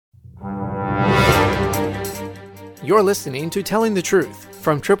You're listening to Telling the Truth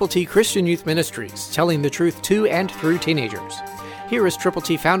from Triple T Christian Youth Ministries, telling the truth to and through teenagers. Here is Triple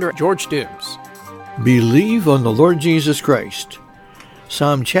T founder George Dooms. Believe on the Lord Jesus Christ.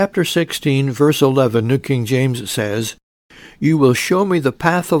 Psalm chapter 16, verse 11, New King James says, "You will show me the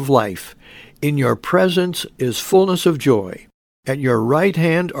path of life. In your presence is fullness of joy. At your right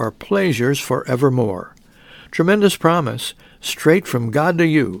hand are pleasures forevermore." Tremendous promise, straight from God to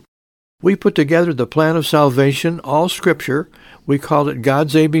you. We put together the plan of salvation, all Scripture. We call it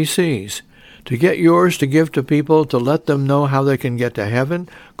God's ABCs. To get yours to give to people, to let them know how they can get to heaven,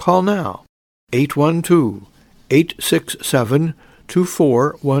 call now.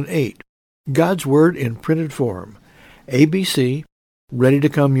 812-867-2418. God's Word in printed form. ABC, ready to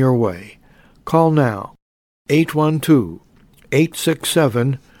come your way. Call now.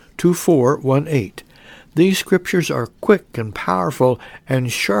 812-867-2418. These scriptures are quick and powerful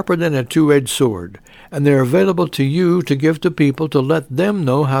and sharper than a two-edged sword, and they're available to you to give to people to let them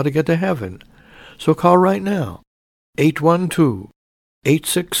know how to get to heaven. So call right now.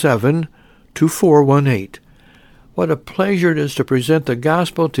 812-867-2418. What a pleasure it is to present the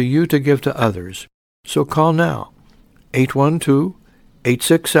gospel to you to give to others. So call now.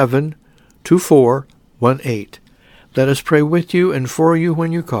 812-867-2418. Let us pray with you and for you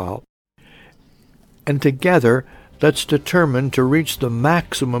when you call. And together, let's determine to reach the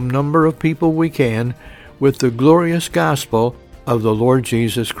maximum number of people we can with the glorious gospel of the Lord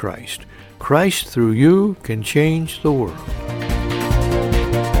Jesus Christ. Christ through you can change the world.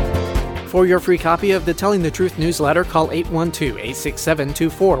 For your free copy of the Telling the Truth newsletter, call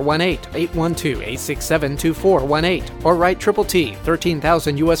 812-867-2418, 812-867-2418, or write Triple T,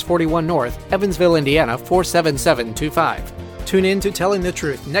 13,000 U.S. 41 North, Evansville, Indiana, 47725. Tune in to Telling the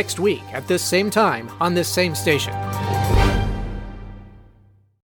Truth next week at this same time on this same station.